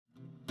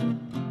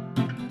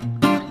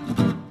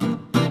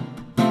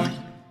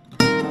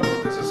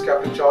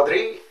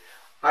Capt.S.S.Chaudhari.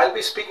 I'll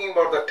be speaking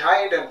about the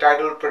tide and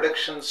tidal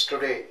predictions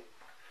today.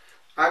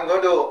 I'm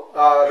going to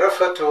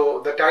refer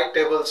to the tide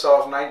tables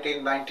of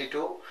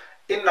 1992.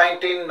 In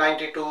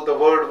 1992, the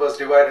world was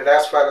divided,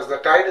 as far as the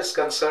tide is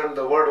concerned,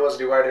 the world was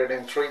divided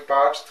in three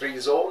parts, three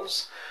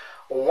zones.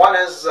 One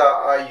is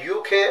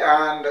UK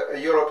and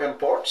European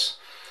ports.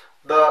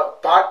 The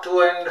part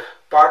 2 and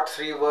part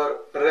 3 were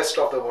the rest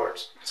of the world.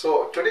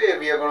 So today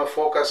we are going to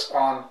focus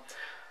on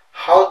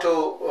how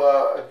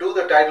to do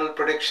the tidal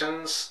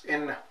predictions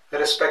in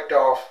respect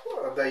of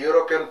the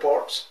European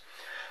ports.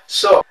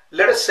 So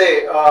let us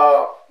say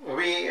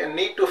we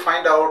need to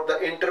find out the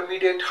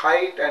intermediate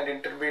height and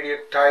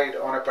intermediate tide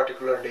on a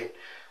particular day.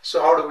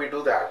 So how do we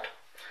do that?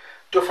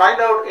 To find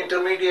out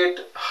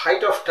intermediate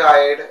height of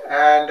tide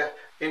and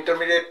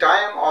intermediate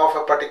time of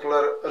a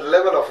particular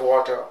level of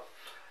water,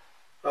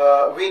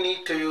 we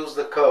need to use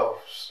the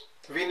curves.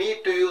 We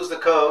need to use the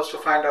curves to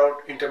find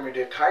out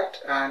intermediate height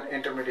and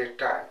intermediate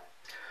time.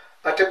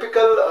 A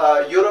typical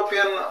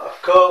European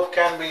curve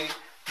can be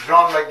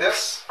drawn like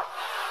this.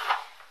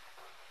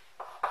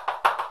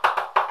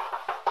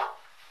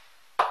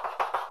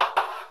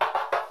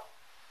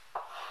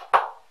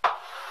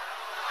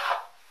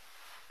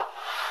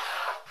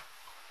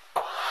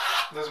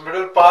 This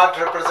middle part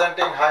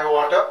representing high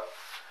water,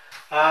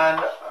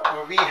 and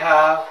we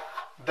have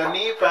the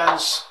neap and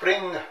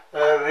spring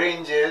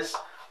ranges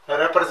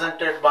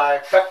represented by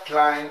pect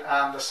line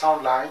and the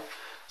sound line.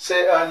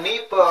 Say a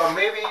neap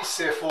maybe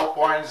say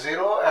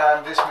 4.0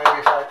 and this may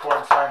be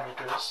 5.5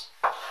 meters.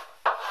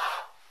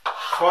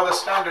 For the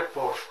standard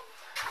port,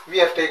 we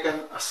have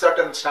taken a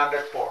certain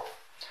standard port.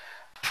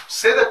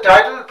 Say the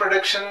tidal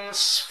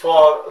predictions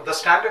for the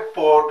standard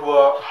port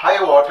were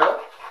high water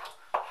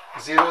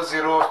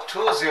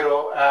 0020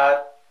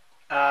 at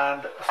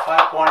and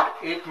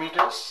 5.8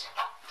 meters,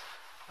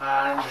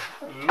 and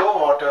low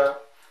water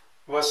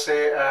was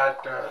say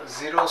at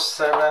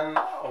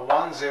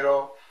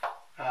 0710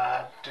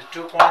 at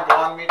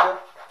 2.1 meter,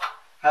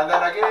 and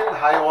then again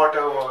high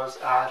water was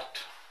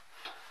at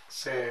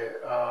say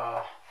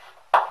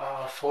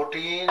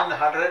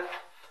 1400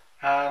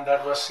 and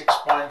that was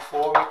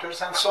 6.4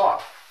 meters, and so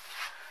on.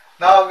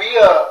 Now we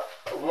are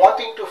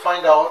wanting to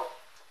find out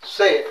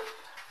say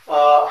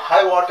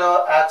high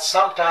water at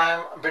some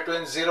time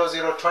between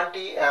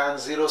 0020 and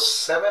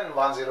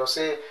 0710,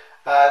 say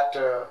at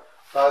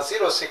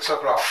 06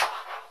 o'clock.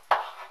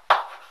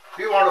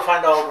 We want to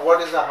find out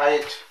what is the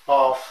height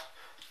of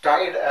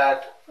tide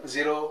at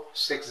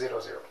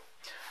 0600.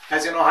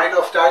 As you know, height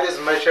of tide is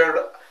measured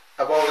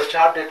above the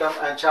chart datum,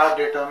 and chart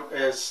datum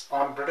is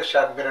on British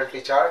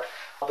Admiralty chart,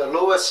 the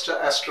lowest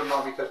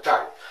astronomical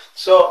tide.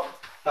 So,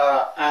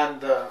 and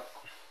the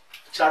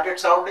charted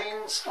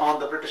soundings on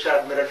the British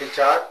Admiralty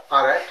chart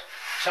are at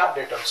chart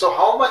datum. So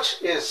how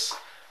much is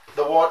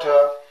the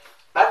water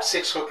at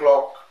 6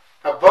 o'clock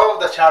above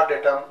the chart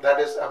datum,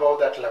 that is above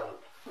that level?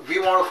 We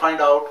want to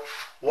find out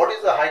what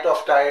is the height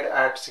of tide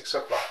at 6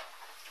 o'clock.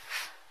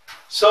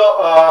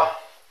 So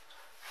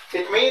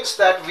it means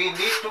that we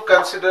need to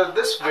consider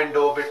this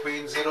window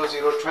between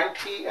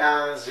 0020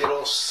 and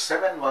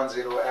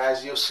 0710.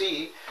 As you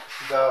see,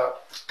 the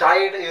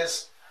tide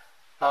is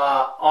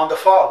on the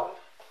fall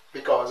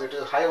because it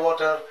is high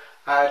water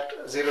at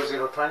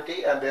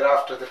 0020 and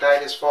thereafter the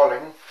tide is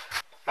falling,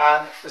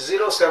 and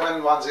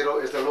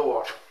 0710 is the low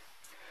water.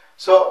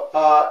 So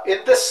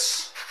in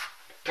this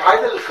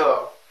tidal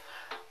curve,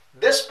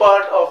 this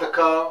part of the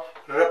curve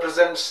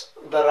represents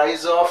the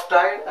rise of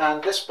tide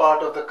and this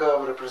part of the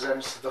curve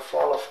represents the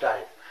fall of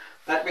tide.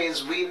 That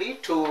means we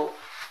need to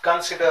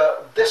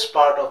consider this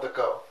part of the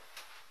curve.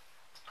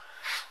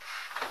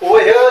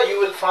 Over here you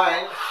will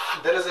find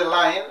there is a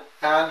line,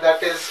 and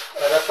that is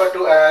referred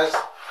to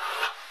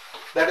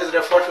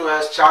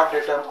as chart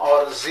datum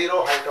or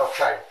zero height of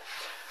tide.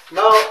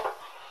 Now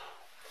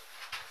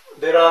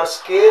there are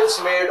scales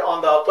made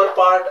on the upper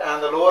part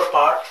and the lower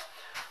part.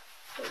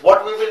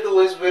 What we will do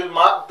is we'll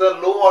mark the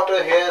low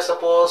water here.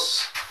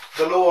 Suppose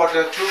the low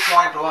water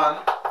 2.1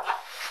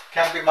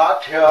 can be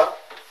marked here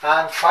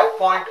and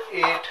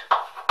 5.8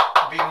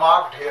 be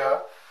marked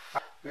here.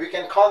 We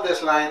can call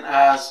this line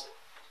as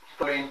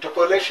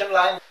interpolation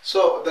line.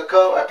 So the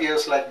curve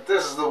appears like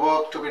this is the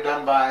work to be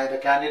done by the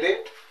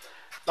candidate.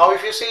 Now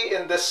if you see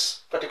in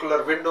this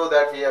particular window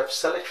that we have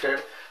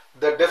selected,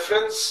 the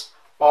difference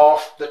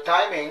of the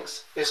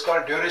timings is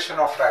called duration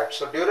of tide.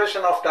 So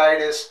duration of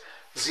tide is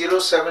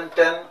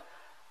 0710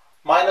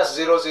 minus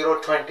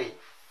 0020.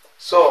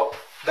 So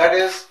that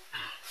is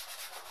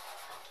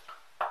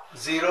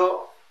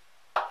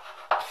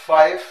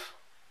 05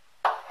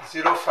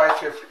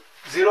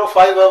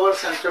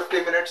 hours and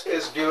 50 minutes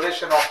is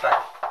duration of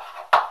tide.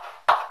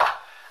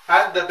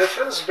 And the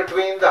difference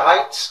between the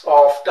heights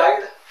of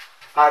tide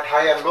at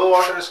high and low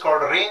water is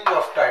called range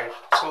of tide.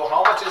 So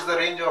how much is the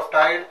range of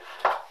tide?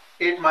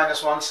 8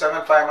 minus 1,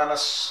 7, 5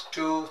 minus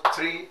 2,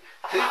 3,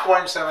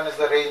 3.7 is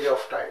the range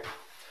of tide.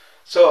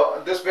 So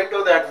this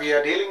window that we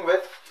are dealing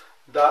with,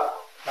 the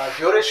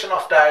duration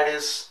of tide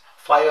is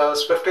 5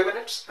 hours 50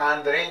 minutes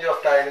and the range of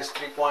tide is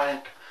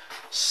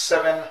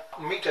 3.7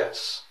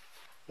 meters.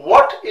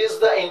 what is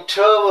the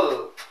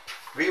interval?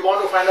 We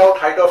want to find out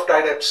height of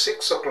tide at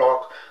 6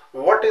 o'clock.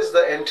 What is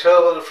the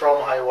interval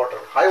from high water?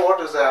 High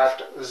water is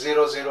at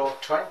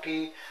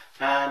 0020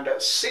 and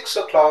 6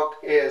 o'clock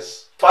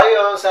is 5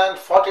 hours and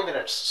 40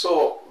 minutes.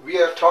 So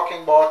we are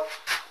talking about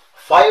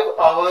 5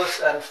 hours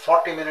and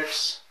 40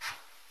 minutes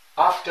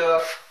after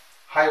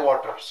high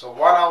water. So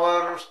 1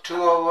 hour, 2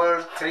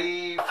 hours,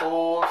 3,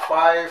 4,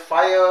 5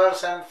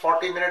 hours and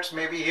 40 minutes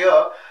maybe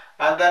here,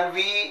 and then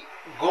we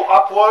go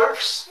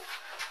upwards.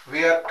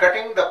 We are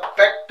cutting the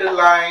pecked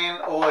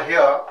line over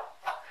here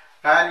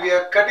and we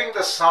are cutting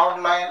the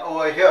sound line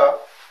over here.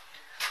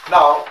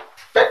 Now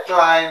pecked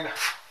line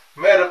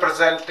may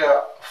represent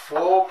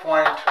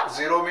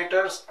 4.0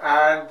 meters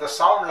and the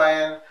sound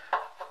line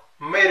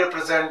may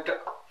represent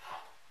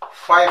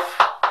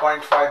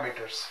 5.5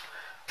 meters.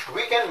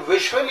 We can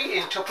visually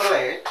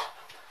interpolate,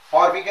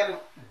 or we can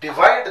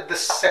divide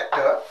this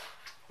sector,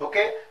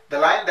 okay, the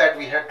line that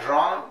we had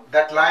drawn,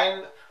 that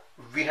line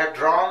we had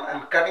drawn,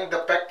 and cutting the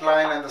pecked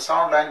line and the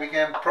sound line, we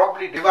can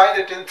probably divide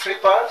it in 3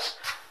 parts.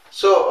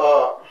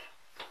 So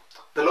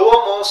the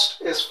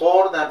lowermost is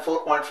 4, then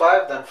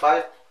 4.5, then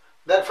 5,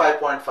 then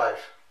 5.5.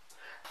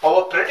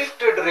 Our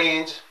predicted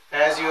range,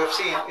 as you have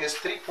seen, is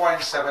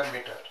 3.7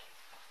 meter.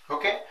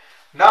 Okay.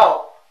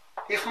 Now,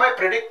 if my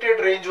predicted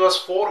range was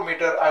 4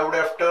 meter, I would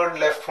have turned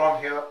left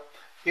from here.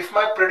 If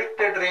my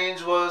predicted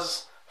range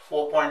was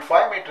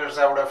 4.5 meters,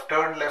 I would have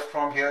turned left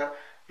from here.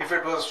 If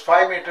it was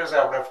 5 meters,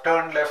 I would have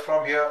turned left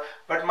from here.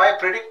 But my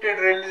predicted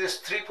range is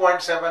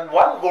 3.7.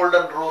 One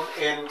golden rule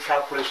in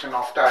calculation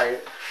of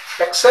tide,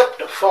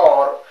 except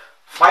for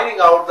finding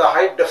out the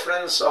height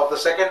difference of the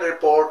second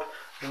report,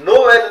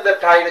 nowhere in the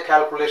tide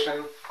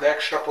calculation the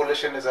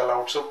extrapolation is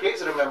allowed. So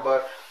please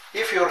remember,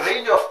 if your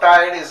range of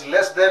tide is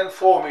less than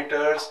 4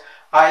 meters,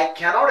 I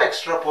cannot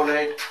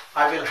extrapolate.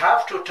 I will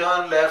have to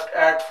turn left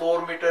at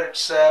 4 meter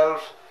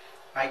itself.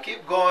 I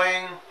keep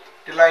going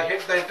till I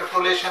hit the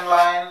interpolation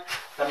line,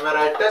 and when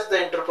I touch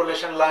the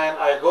interpolation line,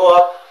 I go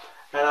up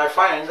and I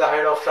find the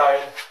height of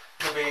tide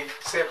to be,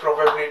 say,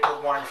 probably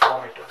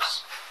 2.4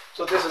 meters.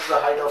 So this is the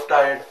height of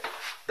tide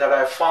that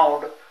I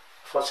found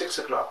for 6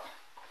 o'clock.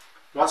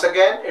 Once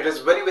again, it is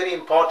very, very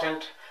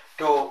important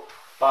to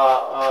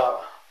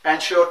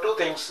ensure 2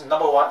 things.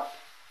 Number 1,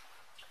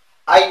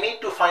 I need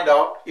to find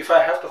out, if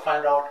I have to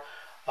find out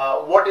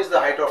what is the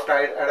height of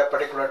tide at a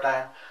particular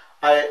time,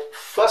 I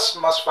first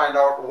must find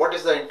out what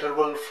is the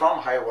interval from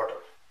high water.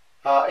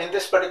 In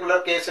this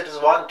particular case, it is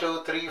 1,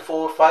 2, 3,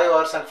 4, 5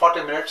 hours and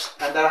 40 minutes,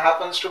 and that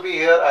happens to be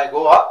here. I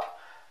go up,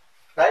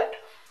 right?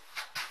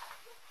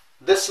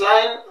 This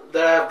line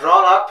that I have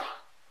drawn up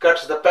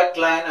cuts the pecked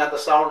line and the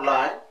sound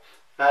line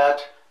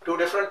at 2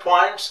 different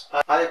points.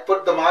 I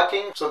put the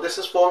marking. So this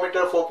is 4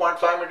 meter,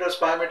 4.5 meters,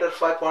 5 meters,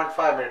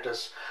 5.5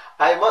 meters.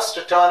 I must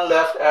turn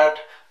left at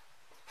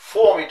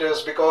 4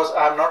 meters because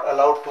I am not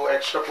allowed to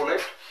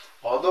extrapolate.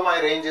 Although my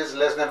range is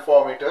less than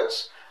 4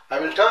 meters, I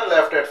will turn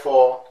left at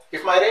 4.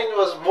 If my range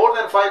was more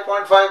than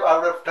 5.5, I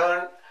would have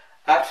turned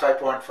at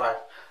 5.5.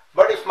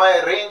 But if my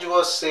range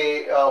was,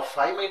 say,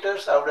 5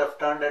 meters, I would have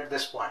turned at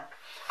this point,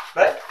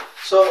 right?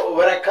 So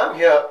when I come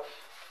here,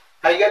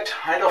 I get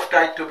height of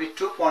tide to be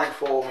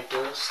 2.4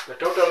 meters. The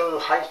total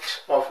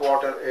height of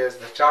water is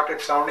the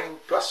charted sounding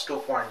plus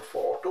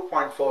 2.4.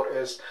 2.4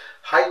 is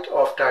height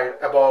of tide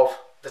above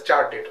the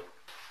chart datum.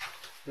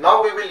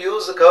 Now we will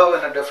use the curve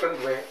in a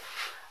different way.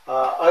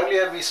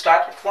 Earlier we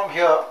started from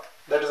here,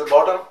 that is the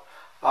bottom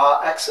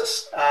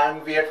axis,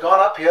 and we had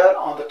gone up here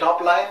on the top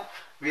line.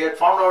 We had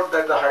found out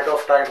that the height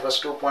of tide was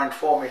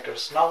 2.4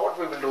 meters. Now what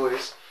we will do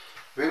is,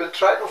 we will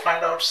try to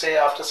find out, say,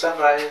 after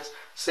sunrise,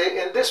 say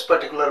in this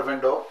particular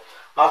window,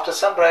 after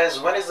sunrise,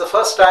 when is the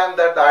first time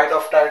that the height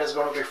of tide is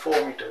going to be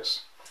 4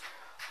 meters.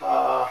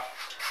 I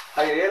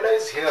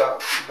realize here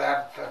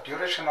that the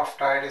duration of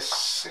tide is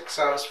 6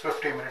 hours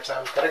 50 minutes. I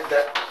will correct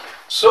that.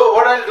 So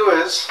what I'll do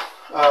is,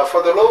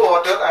 for the low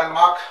water, I'll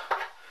mark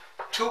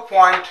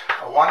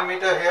 2.1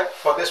 meter here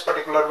for this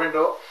particular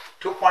window.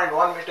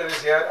 2.1 meter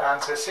is here,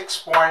 and say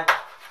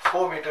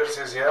 6.4 meters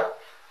is here.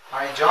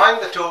 I join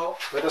the two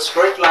with a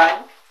straight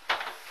line,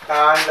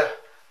 and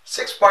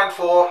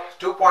 6.4,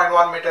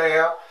 2.1 meter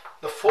here.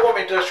 The 4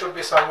 meters should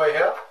be somewhere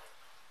here.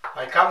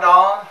 I come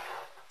down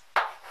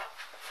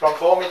from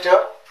 4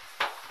 meter,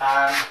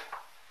 and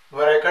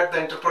where I cut the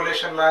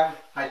interpolation line,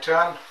 I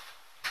turn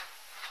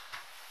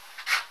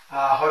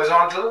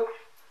horizontal.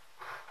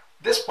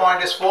 This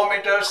point is 4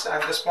 meters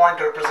and this point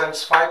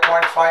represents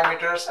 5.5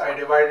 meters. I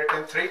divide it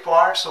in 3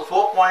 parts. So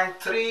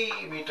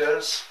 4.3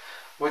 meters,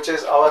 which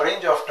is our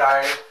range of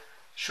tide,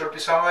 should be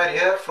somewhere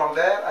here. From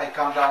there I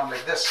come down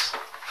like this.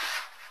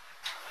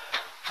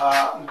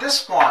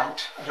 This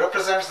point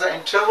represents the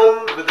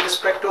interval with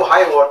respect to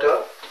high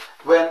water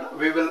when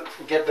we will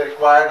get the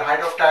required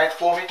height of tide,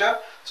 4 meter.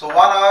 So 1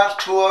 hour,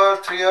 2 hours,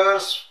 3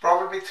 hours,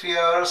 probably 3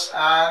 hours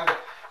and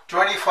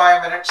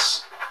 25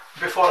 minutes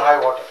before high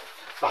water.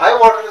 The high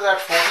water is at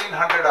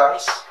 1400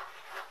 hours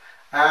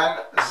and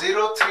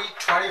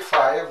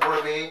 0325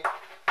 will be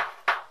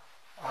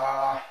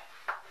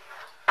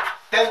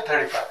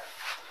 1035.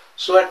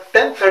 So at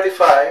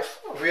 10:35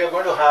 we are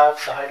going to have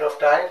the height of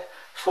tide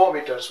 4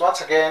 meters.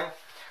 Once again,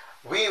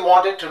 we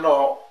wanted to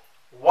know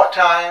what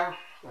time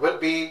will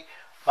be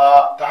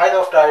the height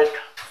of tide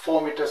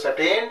 4 meters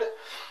attained.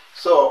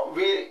 So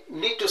we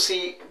need to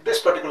see this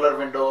particular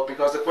window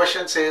because the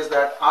question says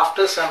that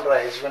after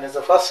sunrise, when is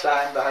the first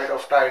time the height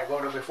of tide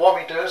going to be 4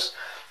 meters.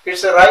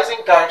 It's a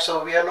rising tide,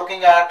 so we are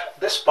looking at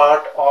this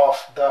part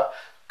of the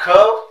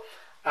curve,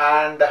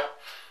 and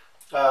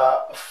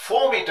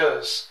 4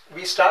 meters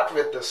we start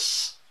with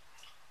this,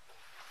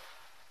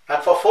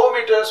 and for 4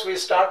 meters we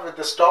start with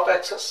the stop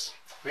axis.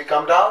 We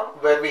come down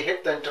where we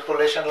hit the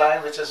interpolation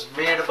line, which is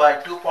made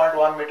by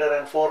 2.1 meter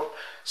and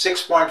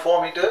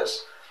 6.4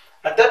 meters.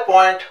 At that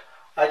point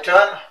I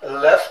turn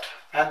left,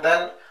 and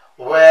then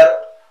where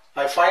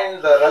I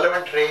find the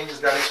relevant range,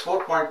 that is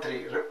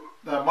 4.3.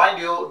 Mind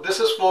you, this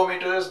is 4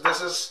 meters,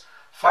 this is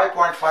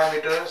 5.5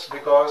 meters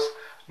because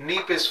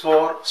neap is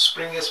 4,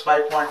 spring is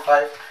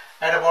 5.5.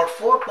 At about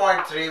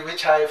 4.3,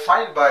 which I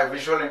find by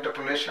visual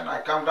interpolation,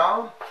 I come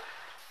down.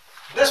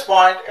 This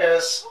point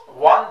is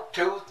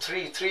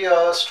 3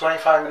 hours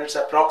 25 minutes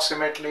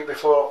approximately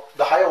before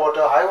the high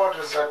water. High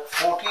water is at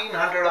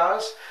 1400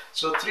 hours.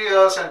 So 3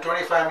 hours and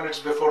 25 minutes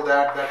before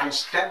that, that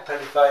means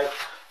 10:35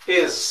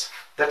 is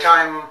the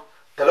time,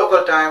 the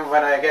local time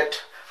when I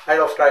get height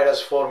of tide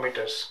as 4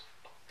 meters.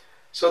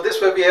 So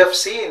this way we have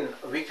seen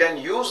we can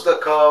use the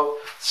curve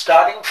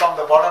starting from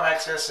the bottom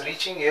axis,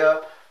 reaching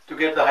here to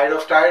get the height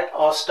of tide,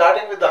 or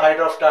starting with the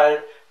height of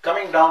tide,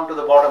 coming down to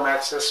the bottom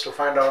axis to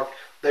find out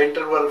the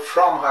interval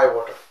from high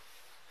water.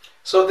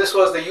 So this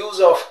was the use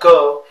of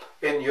curve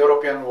in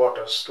European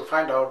waters to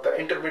find out the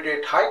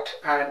intermediate height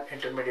and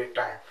intermediate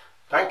time.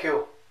 Thank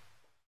you.